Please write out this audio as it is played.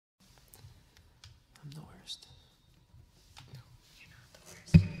worst. No, you're not the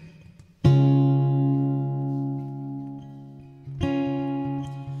worst.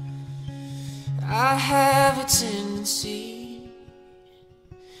 I have a tendency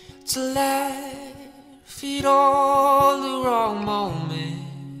to laugh at all the wrong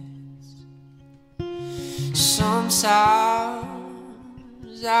moments. Sometimes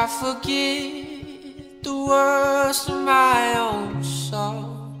I forget the worst of my own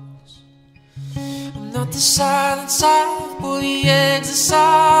songs. I'm not the silent type or the exit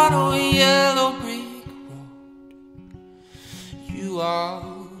sign or a yellow brick road. You are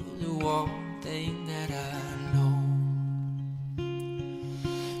the one thing that I know.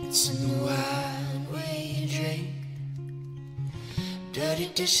 It's in the wine we drink, dirty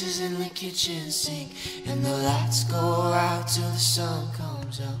dishes in the kitchen sink, and the lights go out till the sun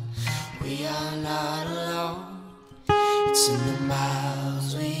comes up. We are not alone. It's in the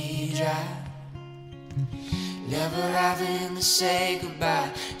miles we drive, never having to say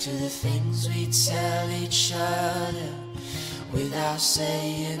goodbye to the things we tell each other without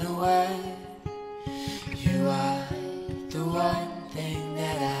saying a word. You are the one thing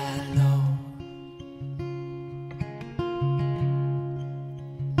that I know.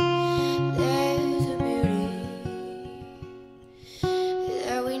 There's a beauty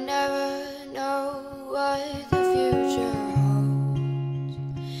that we never know what the future holds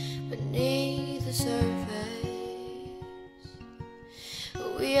beneath the surface.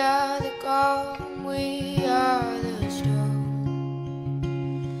 We are the calm, we are the storm.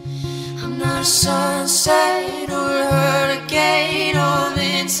 I'm not a sunset or a hurricane or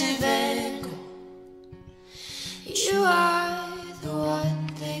Vincent Van Gogh. You are the one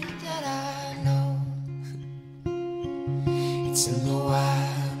thing that I know. It's in the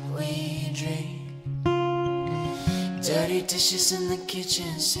wine we drink, dirty dishes in the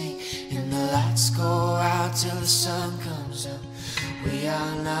kitchen sink, and the lights go out till the sun comes up. We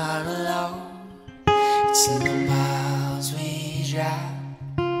are not alone. It's in the miles we drive,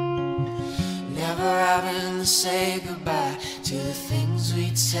 never having to say goodbye to the things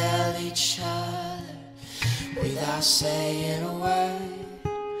we tell each other without saying a word.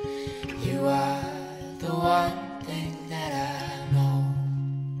 You are the one thing that I know.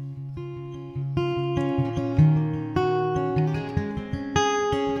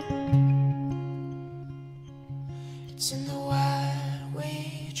 It's in the wine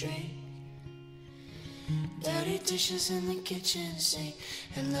we drink, dirty dishes in the kitchen sink,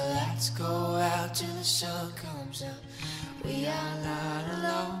 and the lights go out till the sun comes up. We are not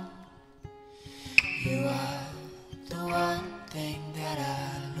alone. You are the one thing that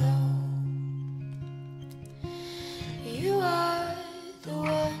I know. You are The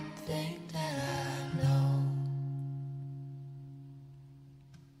one thing that I know.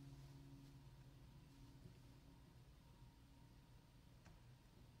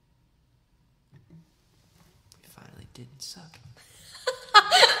 We finally didn't suck.